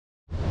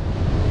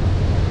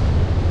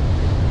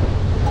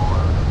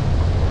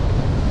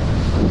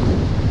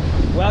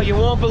Well, you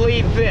won't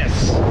believe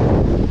this.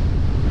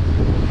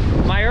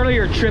 My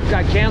earlier trip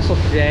got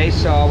canceled today,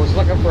 so I was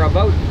looking for a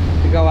boat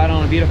to go out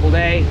on a beautiful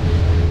day.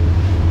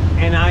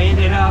 And I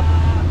ended up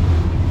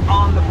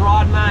on the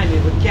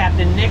Broad-Minded with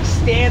Captain Nick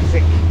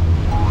Stanczyk.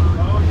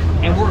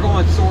 And we're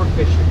going sword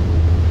fishing.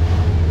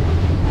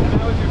 And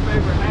that was your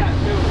favorite hat,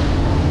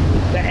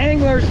 too. The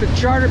anglers, the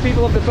charter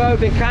people of the boat,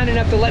 have been kind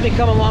enough to let me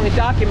come along and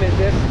document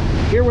this.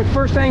 Here with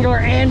first angler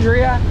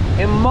Andrea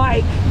and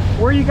Mike.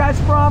 Where are you guys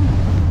from?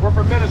 We're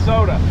from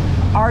Minnesota.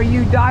 Are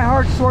you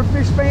diehard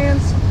swordfish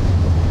fans?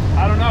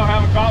 I don't know,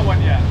 haven't caught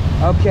one yet.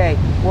 Okay,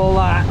 well,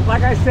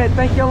 like I said,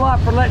 thank you a lot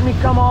for letting me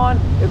come on.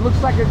 It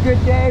looks like a good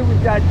day.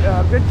 We've got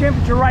a good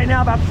temperature right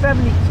now, about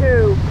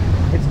 72.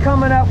 It's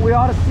coming up. We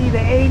ought to see the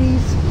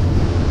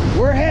 80s.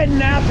 We're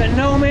heading out to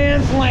no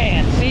man's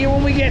land. See you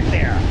when we get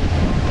there.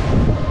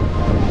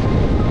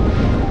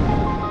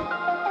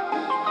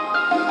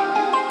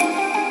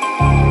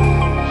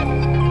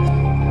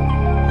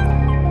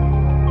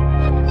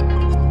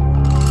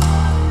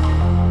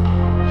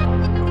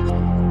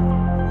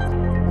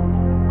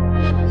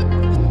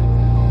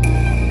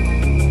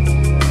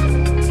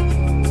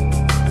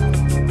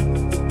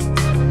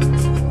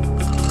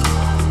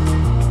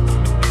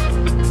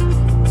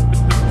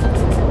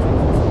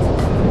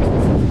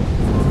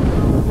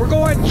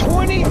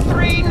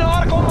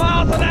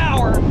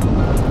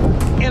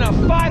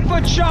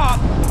 Shop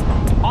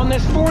on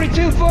this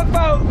 42-foot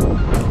boat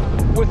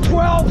with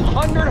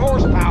 1,200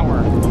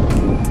 horsepower.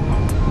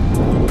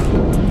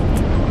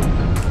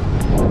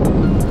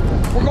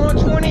 We're going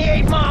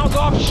 28 miles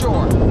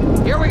offshore.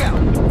 Here we go.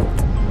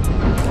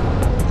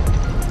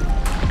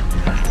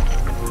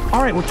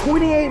 All right, we're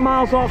 28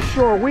 miles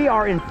offshore. We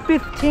are in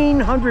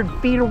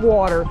 1,500 feet of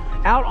water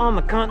out on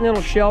the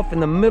continental shelf in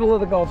the middle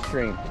of the Gulf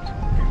Stream.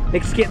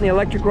 Nick's getting the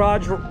electric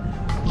rods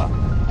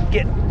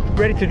getting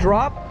ready to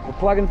drop. We're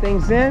plugging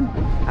things in.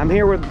 I'm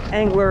here with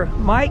angler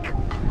Mike.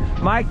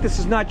 Mike, this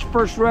is not your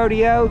first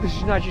rodeo. This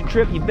is not your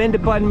trip. You've been to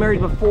Bud and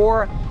Mary's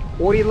before.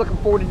 What are you looking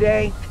for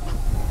today?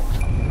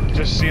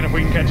 Just seeing if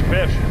we can catch a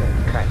fish.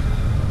 Okay.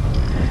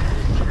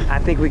 I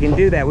think we can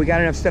do that. We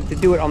got enough stuff to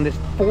do it on this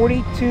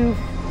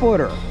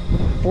 42-footer.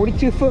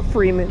 42-foot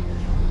Freeman.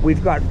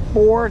 We've got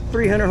 4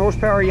 300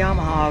 horsepower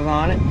Yamahas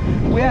on it.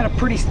 We had a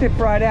pretty stiff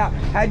ride out.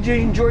 How did you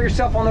enjoy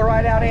yourself on the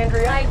ride out,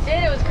 Andrea? I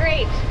did. It was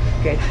great.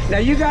 Okay, now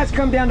you guys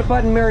come down to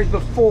Bud and Mary's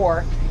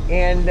before,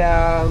 and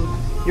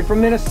you're from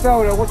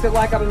Minnesota. What's it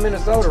like up in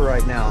Minnesota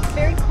right now?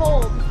 Very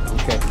cold.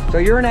 Okay, so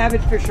you're an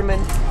avid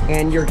fisherman,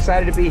 and you're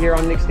excited to be here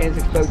on Nick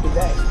Stanczyk's boat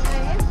today.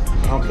 I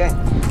am.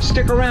 Okay,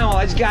 stick around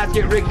while these guys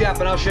get rigged up,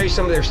 and I'll show you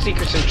some of their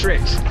secrets and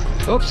tricks.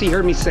 Oops, he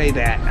heard me say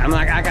that. I'm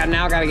like, I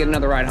gotta get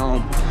another ride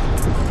home.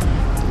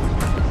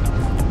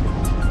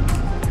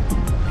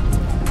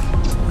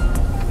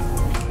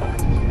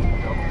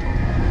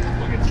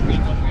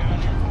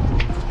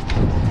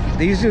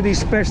 These are these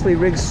specially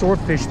rigged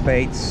swordfish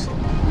baits.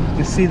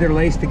 You see they're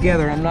laced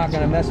together. I'm not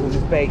gonna mess with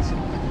these baits.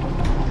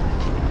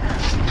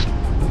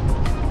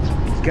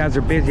 These guys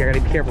are busy. I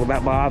gotta be careful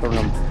about bothering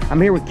them. I'm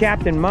here with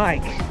Captain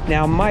Mike.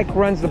 Now Mike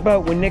runs the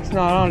boat when Nick's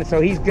not on it, so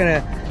he's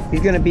gonna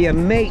be a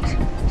mate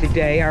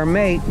today, our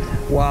mate,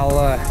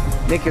 while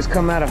Nick has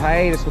come out of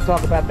hiatus. We'll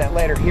talk about that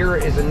later. Here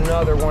is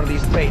another one of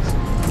these baits.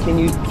 Can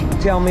you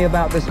tell me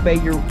about this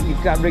bait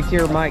you've got rigged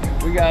here, Mike?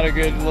 We got a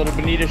good little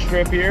bonita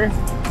strip here.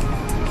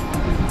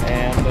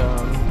 And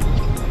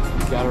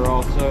got her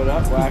all sewed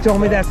up. You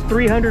told me that's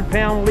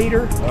 300-pound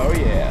leader? Oh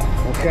yeah.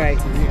 Okay.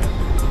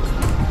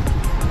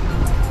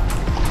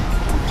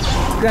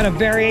 We've got a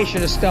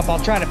variation of stuff. I'll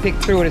try to pick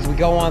through it as we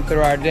go on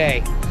through our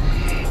day.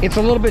 It's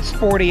a little bit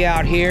sporty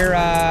out here.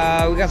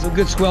 We got some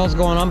good swells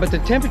going on, but the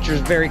temperature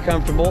is very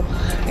comfortable,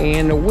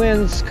 and the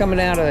wind's coming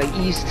out of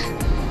the east,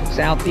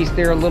 southeast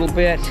there a little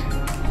bit,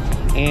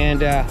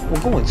 and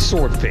we're going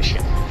sword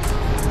fishing.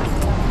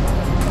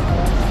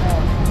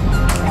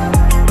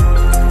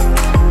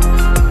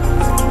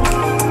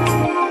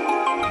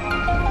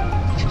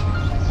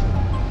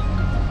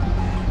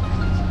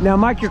 Now,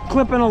 Mike, you're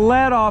clipping a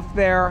lead off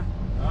there.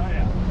 Oh,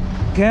 yeah.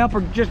 To help her,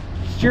 just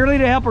surely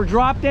to help her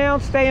drop down,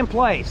 stay in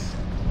place.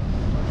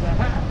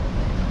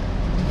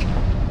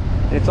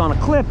 And it's on a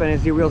clip, and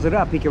as he reels it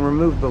up, he can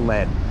remove the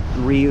lead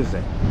and reuse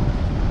it.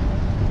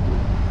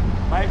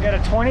 Might get a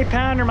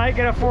 20-pounder, might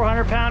get a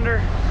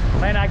 400-pounder.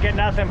 May not get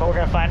nothing, but we're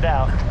gonna find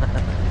out.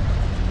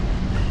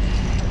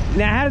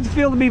 Now, how does it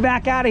feel to be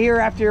back out of here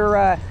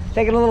after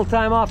taking a little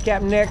time off,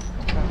 Captain Nick?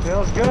 It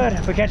feels good.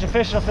 If we catch a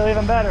fish, it'll feel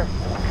even better.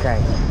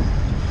 Okay.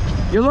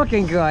 You're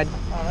looking good.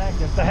 Oh, thank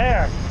you. It's the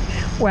hair.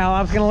 Well,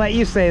 I was going to let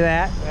you say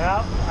that. Yeah,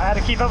 I had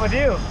to keep up with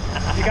you.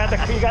 You got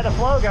the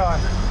flow going.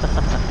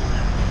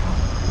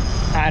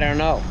 I don't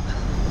know.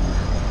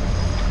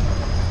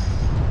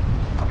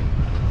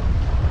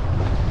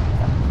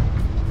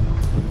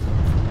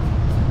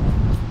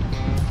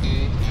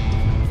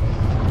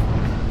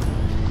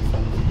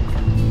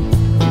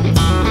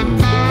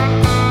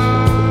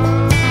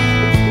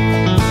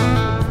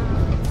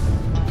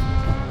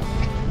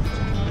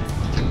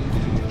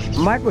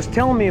 Mike was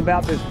telling me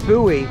about this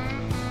buoy.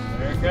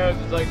 There it goes.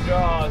 It's like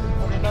Jaws.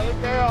 29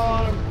 tail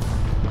on him.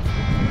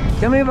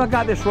 Tell me if I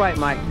got this right,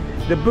 Mike.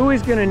 The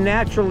buoy's gonna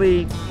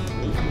naturally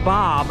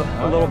bob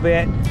a little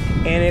bit,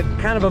 and it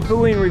kind of a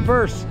buoy in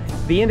reverse.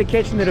 The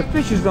indication that a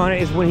fish is on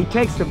it is when he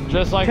takes the...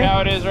 Just like how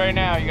it is right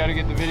now. You gotta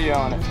get the video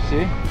on it,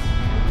 see?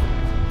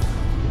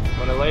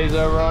 When it lays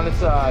over on its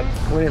side.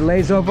 When it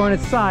lays over on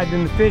its side,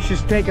 then the fish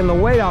is taking the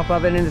weight off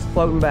of it and it's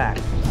floating back.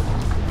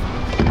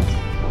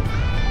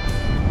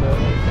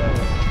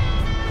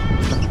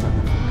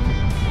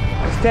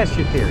 Let's test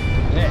your theory.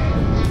 Yeah.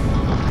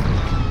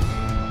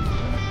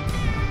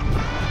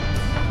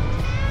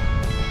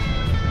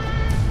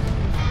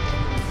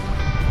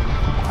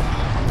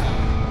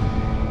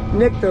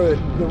 Nick, the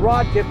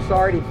rod tip's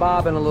already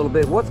bobbing a little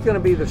bit. What's going to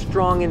be the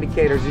strong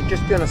indicator? Is it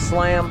just going to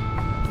slam?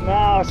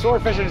 No,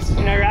 swordfishing is,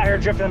 you know, you're out here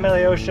drifting in the middle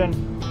of the ocean.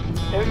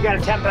 You got a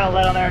 10-pound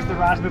lead on there as the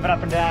rod's moving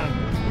up and down.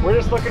 We're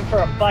just looking for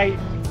a bite.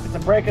 It's a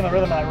break in the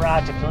rhythm of that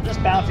rod tip. So it'll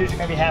just bounce usually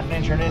maybe half an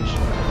inch or an inch.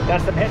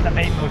 That's them hitting the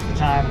bait most of the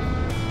time.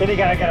 Then you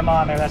got to get them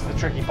on there. That's the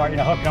tricky part, you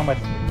know, hooking them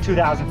with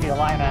 2,000 feet of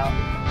line out.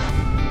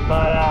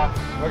 But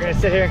we're going to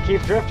sit here and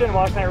keep drifting,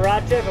 watching that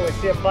rod tip, and we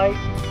see a bite,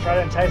 try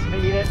to entice them to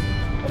eat it.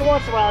 And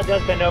once in a while it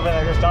does bend over and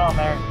they're just on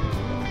there.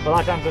 But a lot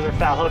of times those are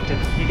foul hooked, and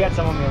you get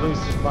some of them, you lose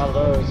a lot of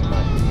those.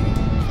 But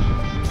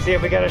see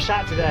if we got a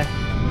shot today.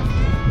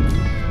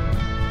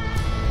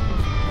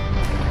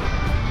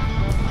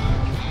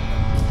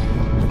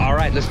 All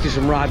right, let's do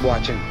some rod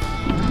watching.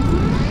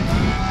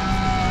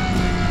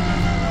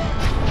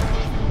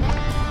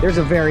 There's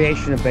a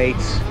variation of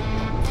baits.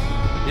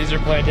 These are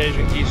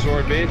plantation key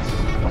sword baits.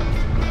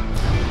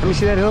 Let me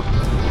see that hook.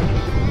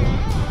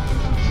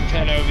 It's a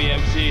 10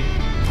 OVMC.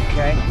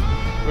 Okay.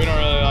 We don't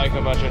really like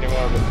them much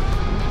anymore, but...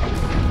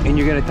 And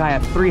you're gonna tie a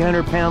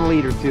 300-pound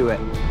leader to it.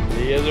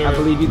 Yes, sir. I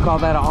believe you call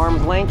that an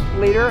arm's length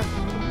leader?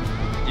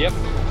 Yep,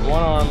 1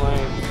 arm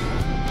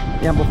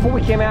length. Yeah, before we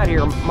came out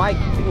here, Mike,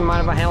 you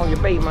mind if I handle your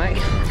bait, Mike?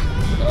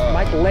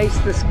 Mike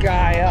laced this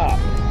guy up.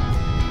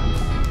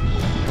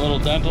 Little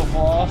dental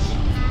floss.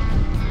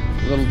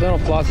 Little dental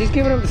floss. He's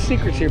giving them the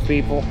secrets here,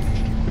 people.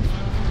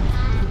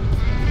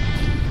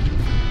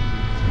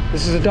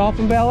 This is a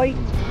dolphin belly?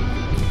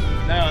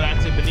 No,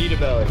 that's a bonita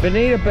belly.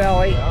 Bonita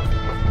belly. Yeah.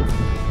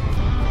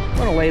 I'm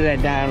gonna lay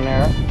that down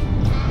there.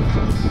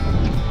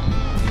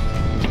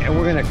 And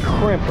we're gonna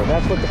crimp her.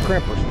 That's what the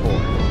crimper's for.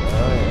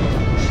 Oh, yeah.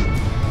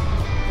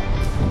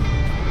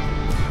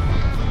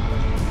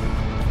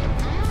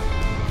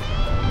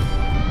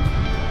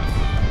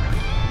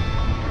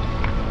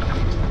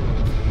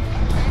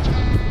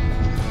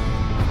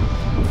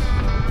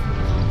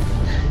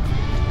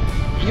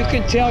 You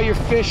can tell you're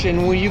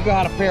fishing when you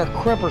got a pair of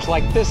crimpers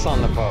like this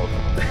on the boat.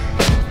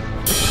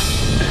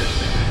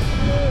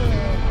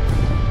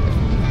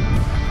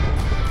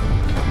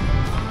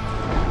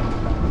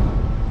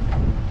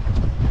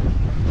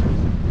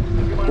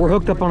 We're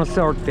hooked up on a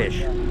swordfish.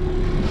 You can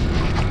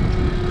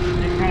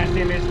kind of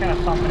see me just kind of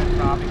thumping and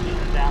dropping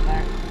down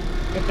there.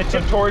 If the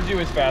tip towards you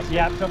as fast.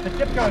 Yeah, so if the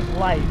tip goes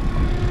light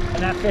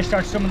and that fish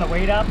starts swimming the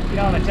weight up, you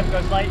know, and the tip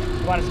goes light,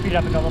 you want to speed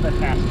up and go a little bit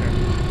faster.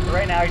 But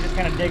right now he's just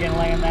kind of digging,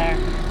 laying there.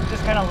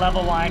 Just kind of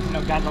level lines, you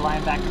know, guide the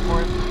line back and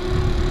forth.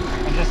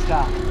 And just, if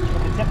the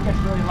tip gets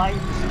really light,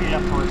 just speed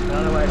up towards it. But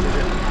otherwise you're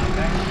just,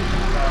 okay?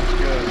 Sounds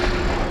good.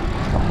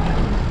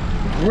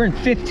 We're in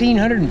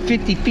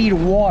 1,550 feet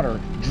of water,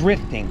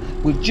 drifting.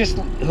 We've just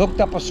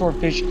hooked up a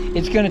swordfish.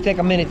 It's gonna take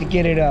a minute to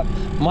get it up.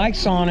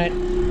 Mike's on it.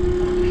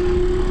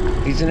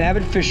 He's an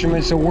avid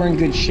fisherman, so we're in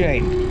good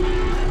shape.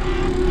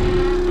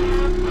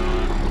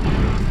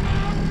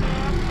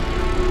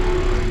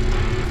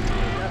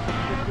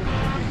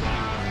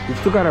 We've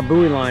still got our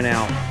buoy line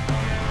out.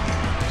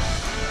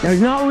 Now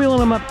he's not reeling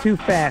them up too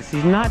fast.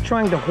 He's not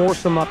trying to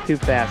horse them up too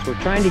fast. We're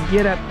trying to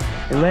get up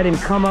and let him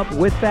come up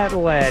with that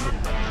lead.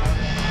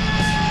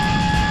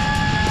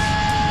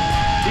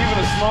 Even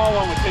a small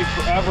one would take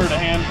forever to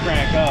hand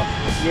crank up.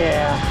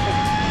 Yeah,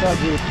 so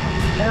deep.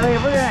 And like,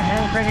 if we're gonna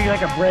hand crank it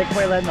like a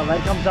breakaway lead and the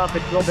lead comes up,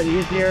 it's a little bit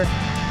easier.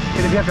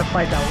 Because if you have to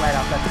fight that lead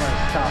up, that's where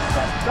it's tough.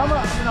 But some,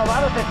 you know, a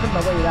lot of fish put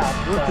the weight up.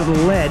 Look to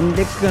the lead, and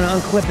Dick's gonna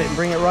unclip it and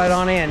bring it right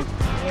on in.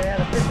 Yeah,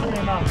 the fish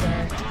came off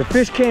there. The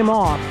fish came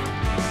off,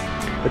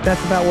 but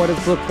that's about what it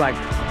looks like.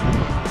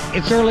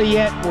 It's early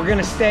yet. We're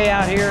gonna stay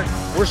out here.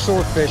 We're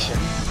sword fishing.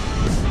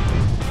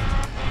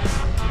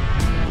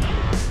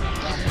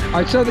 All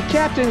right, so the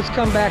captain's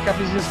come back up.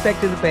 He's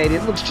inspected the bait.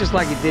 It looks just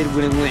like it did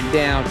when it went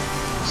down.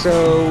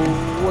 So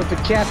what the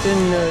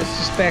captain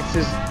suspects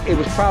is it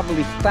was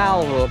probably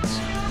foul hooks,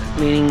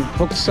 meaning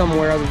hooked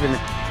somewhere other than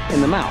in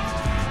the mouth.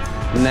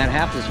 And that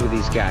happens with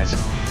these guys.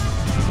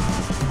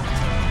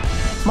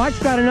 Mike's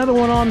got another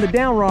one on the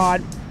down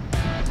rod.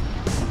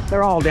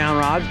 They're all down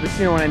rods, but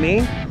you know what I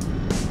mean.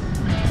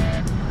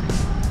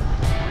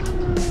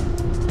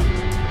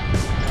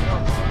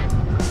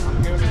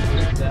 I'm going to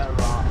lift that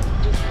rod,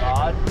 this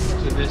rod,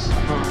 to this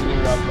perfectly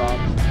rubbed rod.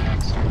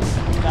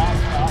 Stop,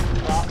 stop,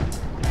 stop.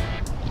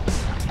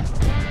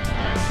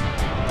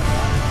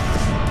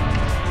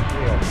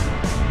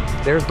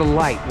 There's the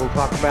light. We'll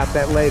talk about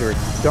that later.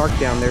 It's dark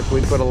down there, so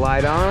we put a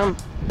light on them.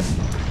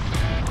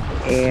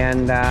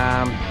 and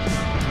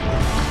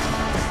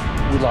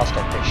we lost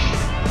our fish.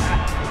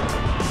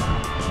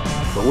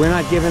 But we're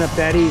not giving up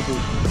that easy.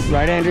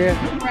 Right, Andrea?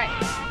 Right.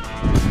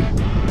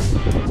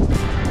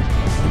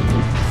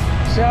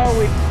 So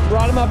we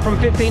brought him up from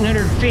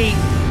 1,500 feet.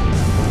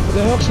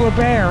 The hooks were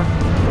bare.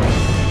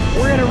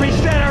 We're gonna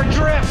reset our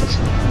drift.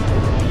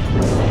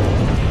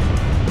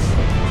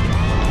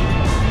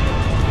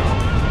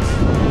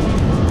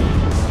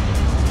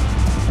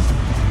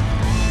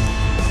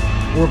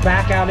 We're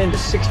back out into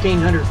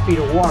 1,600 feet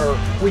of water.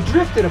 We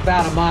drifted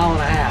about 1.5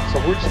 miles, so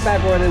we're just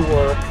back where they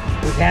were.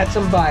 We've had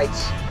some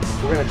bites.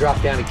 We're gonna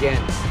drop down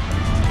again.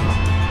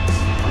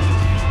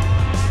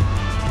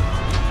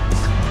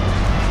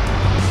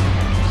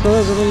 So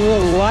those are the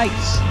little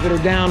lights that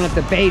are down at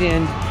the bait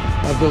end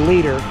of the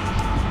leader.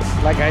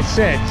 Like I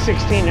said,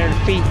 1,600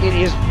 feet, it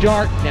is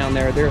dark down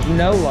there. There's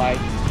no light.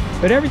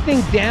 But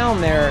everything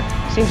down there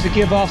seems to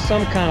give off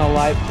some kind of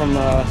light from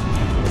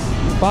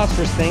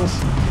phosphorus things.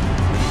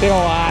 Big ol'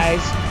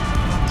 eyes.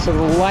 So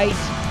the light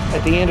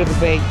at the end of the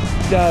bait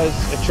does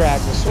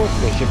attract the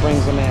swordfish. It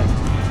brings them in.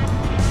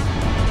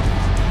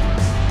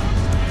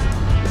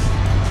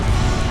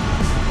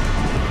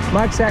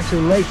 Mike's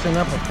actually lacing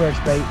up a fresh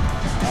bait.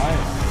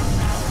 Nice.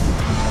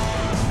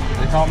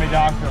 They call me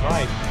Dr.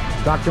 Mike.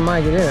 Dr.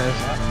 Mike it is.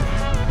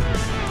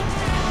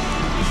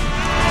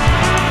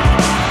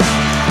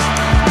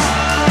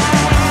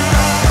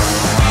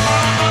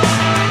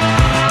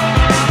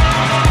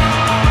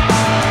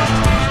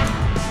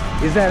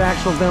 Is that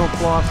actual dental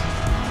floss?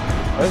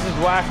 Oh, this is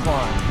wax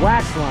line.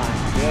 Wax line.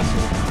 Yes,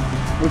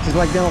 sir. Which is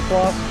like dental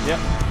floss? Yep.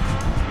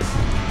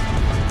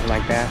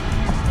 Like that.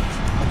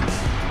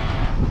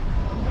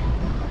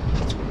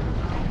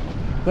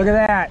 Look at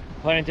that.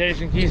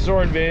 Plantation key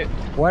sword bait.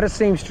 What a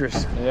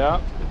seamstress. Yeah.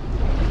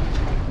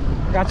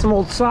 Got some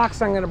old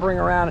socks I'm gonna bring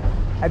around.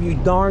 Have you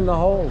darned the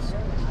holes?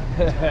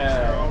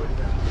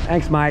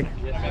 Thanks, Mike.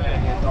 Yes,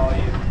 man. It's all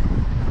you.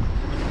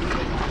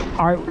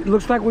 All right,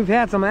 looks like we've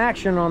had some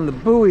action on the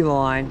buoy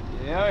line.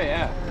 Oh,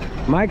 yeah.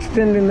 Mike's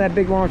tending that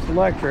big launch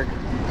electric.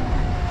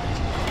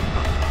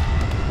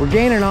 We're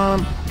gaining on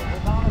him.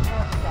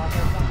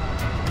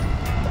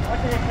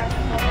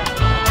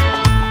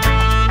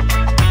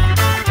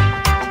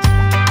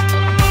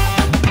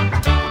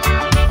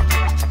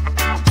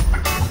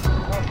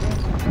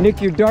 Nick,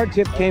 your dart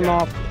tip came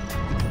off.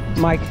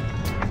 Mike,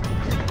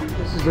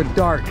 this is a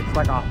dart. It's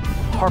like a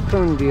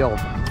harpoon deal.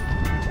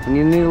 And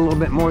you need a little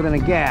bit more than a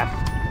gaff.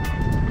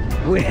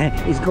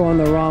 He's going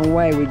the wrong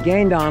way. We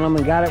gained on him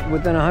and got it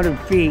within 100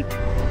 feet.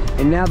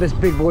 And now this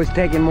big boy's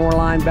taking more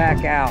line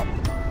back out.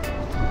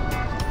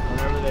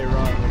 Whenever they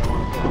run, we don't want to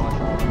put much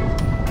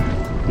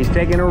on them. He's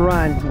taking a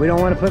run. We don't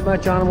want to put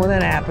much on him when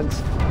that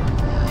happens.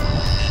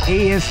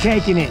 He is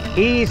taking it.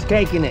 He's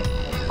taking it.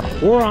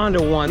 We're on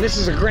to one. This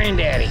is a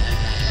granddaddy.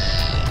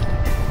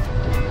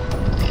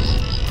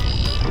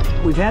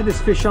 We've had this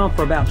fish on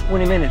for about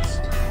 20 minutes.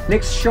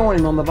 Nick's showing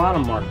him on the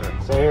bottom marker.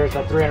 So here's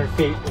at 300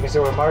 feet. You can see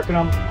we're marking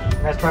them.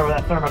 And that's probably where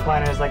that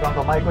thermocline is, like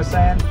Uncle Mike was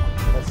saying.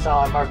 That's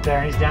solid mark there,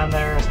 and he's down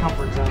there in his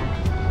comfort zone.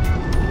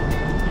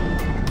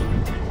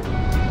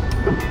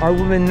 All right,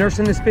 we've been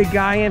nursing this big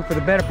guy in for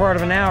the better part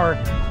of an hour.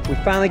 We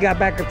finally got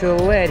back up to the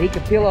lead. He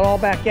could peel it all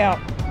back out.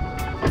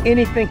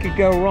 Anything could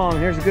go wrong.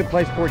 Here's a good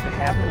place for it to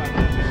happen.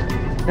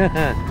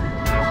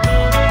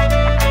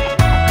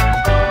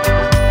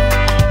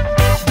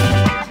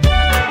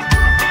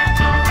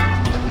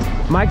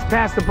 Mike's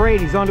past the braid.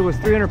 He's onto his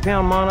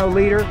 300-pound mono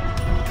leader.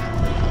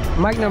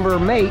 Mike number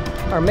mate,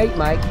 our mate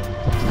Mike,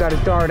 has got his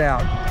dart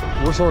out.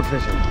 We're sword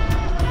fishing.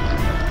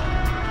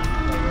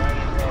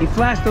 He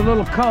flashed a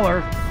little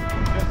color.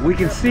 We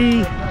can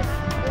see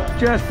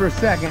just for a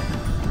second.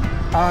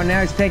 Oh,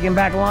 now he's taking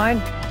back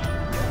line.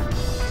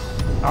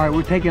 All right,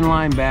 we're taking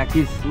line back.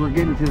 We're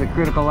getting to the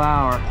critical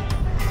hour.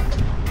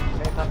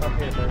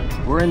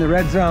 We're in the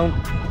red zone.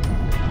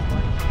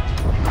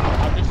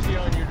 I'm just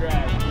feeling your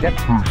drag. Yep.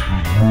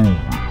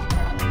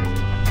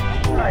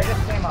 All right,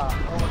 this came off.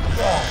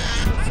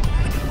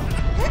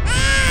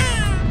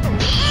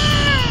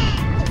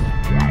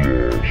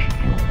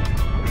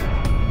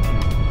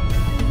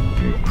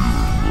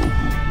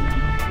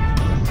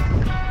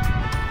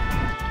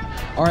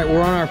 All right,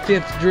 we're on our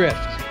 5th drift,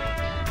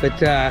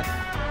 but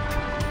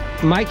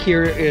Mike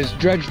here is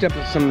dredged up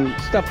some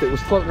stuff that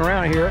was floating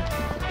around here.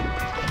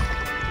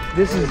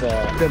 This is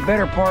the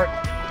better part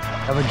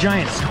of a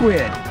giant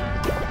squid.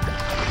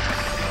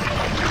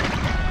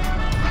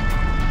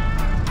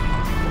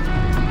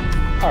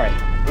 All right,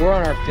 we're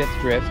on our 5th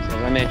drift, as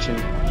I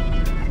mentioned,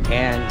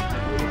 and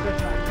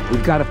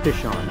we've got a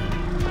fish on.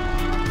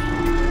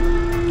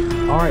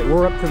 All right,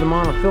 we're up to the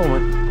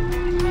monofilament.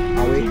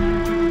 Are we?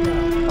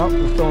 Oh,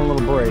 we're still in a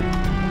little braid.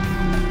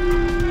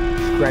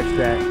 Scratch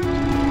that.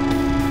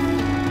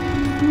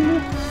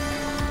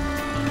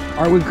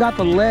 All right, we've got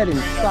the lead in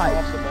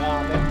sight.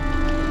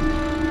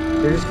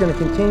 They're just going to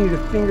continue to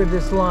finger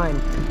this line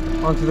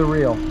onto the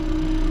reel.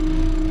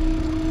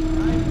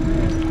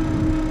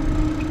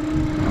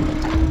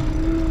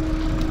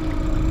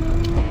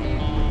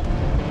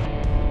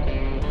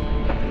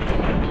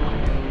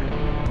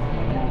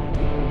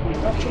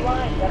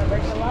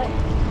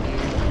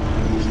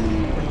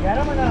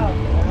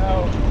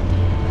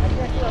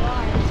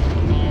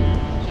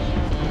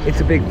 It's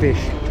a big fish.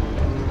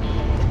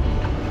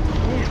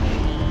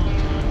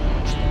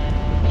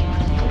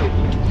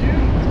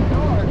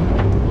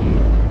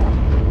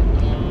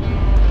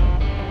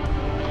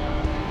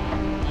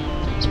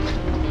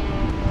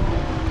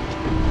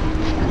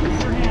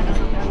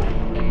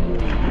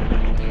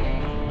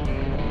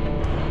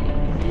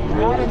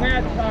 Got him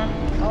that time.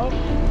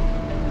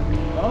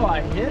 Oh,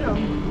 I hit him.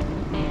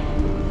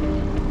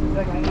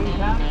 Like an 80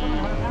 pound or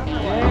something, 100 pound or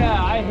what?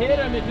 Yeah, I hit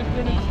him. It just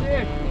didn't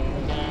stick.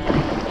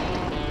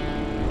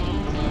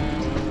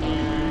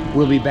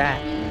 We'll be back.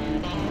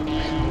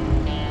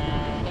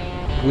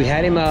 We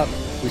had him up.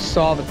 We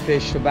saw the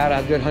fish, about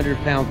a good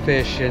 100-pound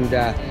fish, and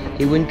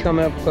he wouldn't come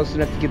up close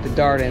enough to get the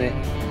dart in it.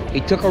 He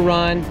took a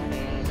run.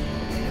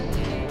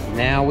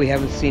 Now we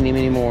haven't seen him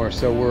anymore,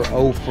 so we're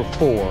 0 for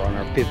 4 on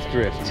our 5th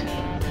drift.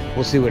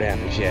 We'll see what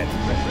happens yet.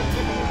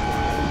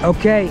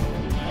 Okay,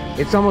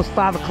 it's almost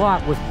 5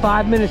 o'clock with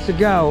 5 minutes to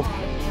go.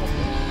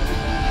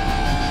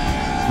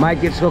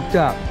 Mike gets hooked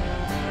up.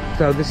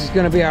 So this is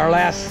gonna be our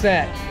last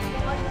set.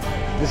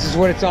 This is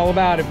what it's all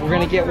about. If we're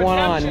gonna get one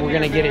on, we're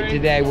gonna get it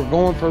today. We're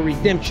going for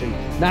redemption,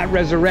 not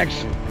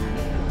resurrection.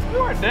 You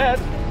weren't dead.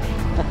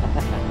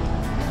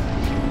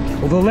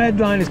 Well, the lead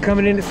line is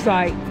coming into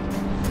sight.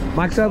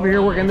 Mike's over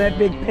here working that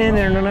big Penn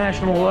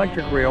International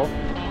electric reel.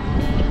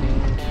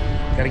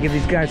 Gotta give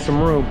these guys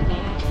some room.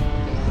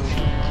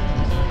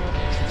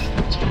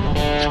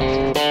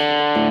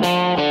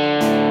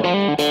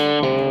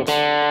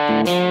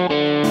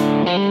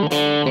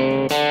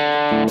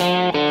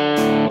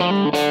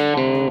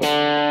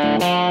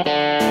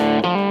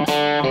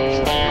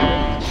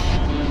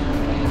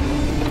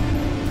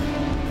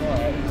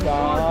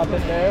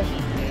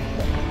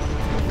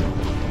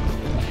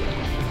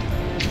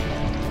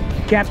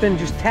 Captain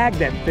just tagged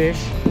that fish.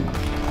 We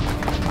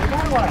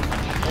got one.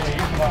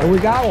 And we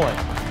got one.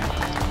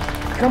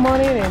 Come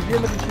on in, Andrew.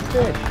 Look at your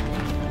fish.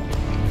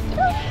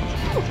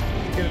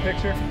 Get a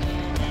picture.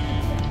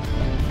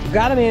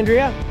 Got him,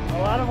 Andrea. A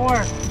lot of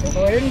work.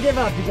 Well, we didn't give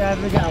up, you guys.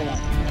 We got one.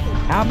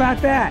 How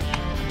about that?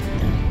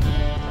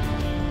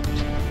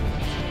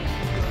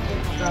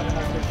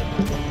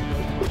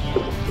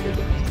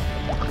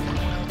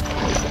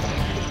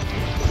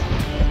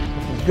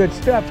 This is good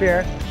stuff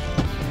here.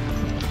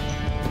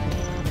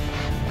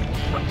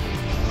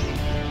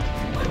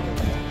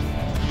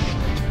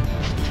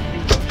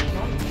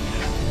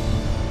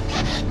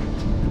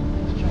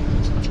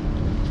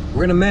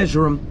 We're gonna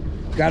measure them.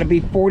 Got to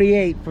be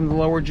 48 from the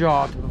lower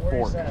jaw to the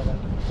fork.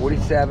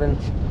 47.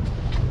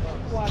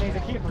 Well, he's a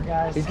keeper,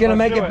 guys. He's gonna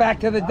make Let's it do back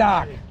to the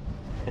dock.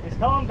 He's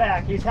coming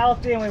back. He's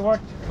healthy, and we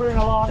worked putting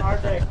along our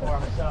day for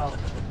him. So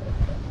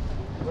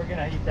we're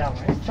gonna eat that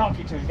one. He's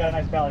chunky too. He's got a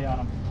nice belly on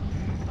him.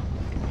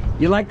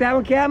 You like that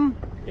one, Captain?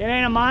 It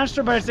ain't a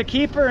monster, but it's a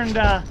keeper. And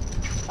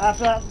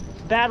after that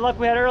bad luck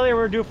we had earlier,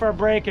 we're due for a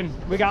break, and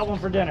we got one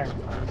for dinner.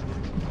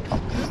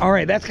 All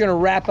right, that's gonna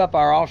wrap up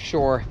our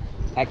offshore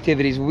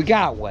activities. We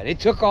got one. It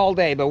took all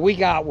day, but we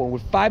got one.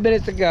 With 5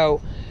 minutes to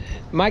go,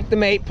 Mike the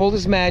mate pulled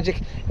his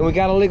magic, and we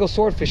got a legal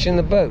swordfish in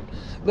the boat.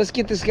 Let's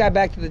get this guy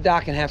back to the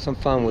dock and have some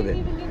fun with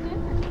it.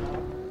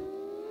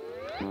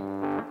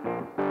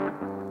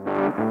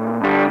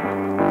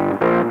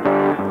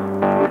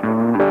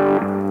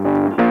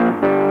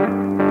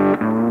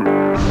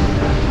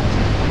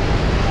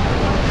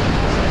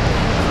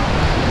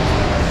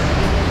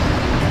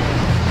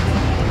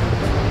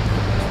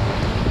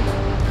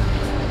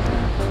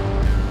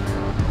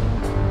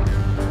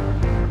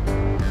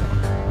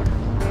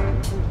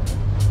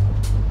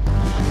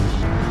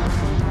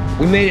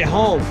 We made it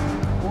home.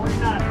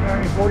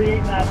 48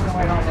 knots on the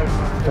way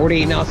home.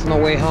 48 knots on the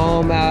way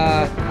home.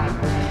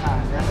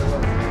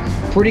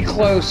 Pretty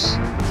close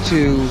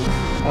to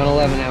an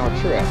 11-hour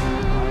trip.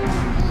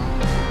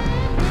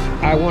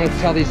 I want to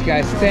tell these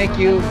guys thank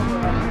you.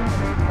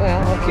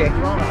 Well, okay,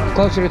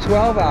 closer to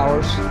 12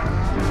 hours.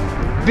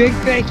 Big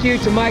thank you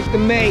to Mike the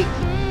mate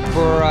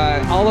for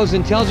all those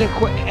intelligent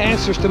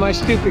answers to my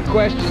stupid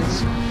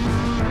questions.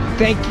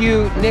 Thank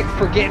you, Nick,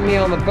 for getting me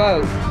on the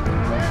boat.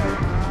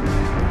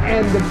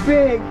 And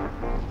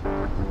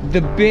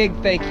the big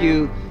thank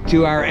you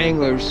to our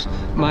anglers,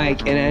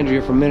 Mike and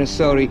Andrea from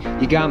Minnesota.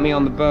 You got me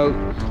on the boat.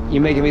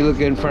 You're making me look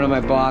good in front of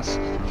my boss.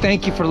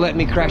 Thank you for letting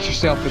me crash your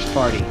sailfish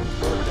party.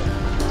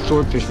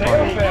 Swordfish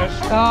party.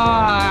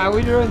 Ah,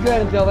 we're doing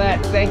good until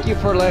that. Thank you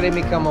for letting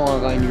me come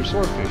along on your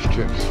swordfish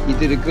trip. You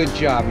did a good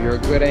job. You're a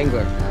good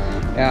angler.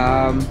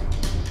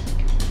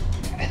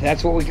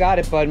 That's what we got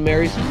at Bud and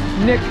Mary's.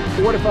 Nick,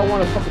 what if I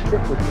want to book a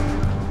trip with you?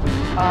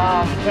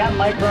 That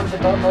Mike runs the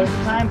boat most of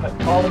the time, but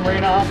call the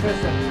Marina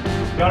office,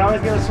 and you don't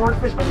always get a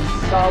swordfish, but we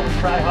saw we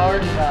try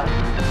hard, and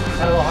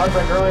had a little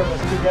heartbreak earlier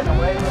with us two getting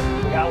away, but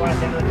we got one at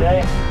the end of the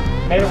day.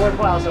 Made it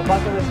worthwhile, so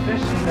buckle this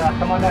fish and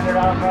come on down here to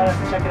Alpharetta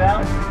and check it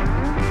out.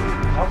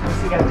 Hopefully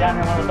see you guys down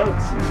here on one of the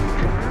boats.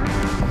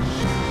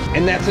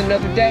 And that's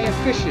another day of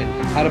fishing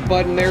out of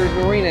Bud and Mary's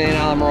Marina in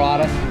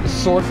Alamorada, the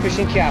sword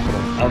fishing capital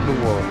of the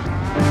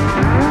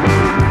world.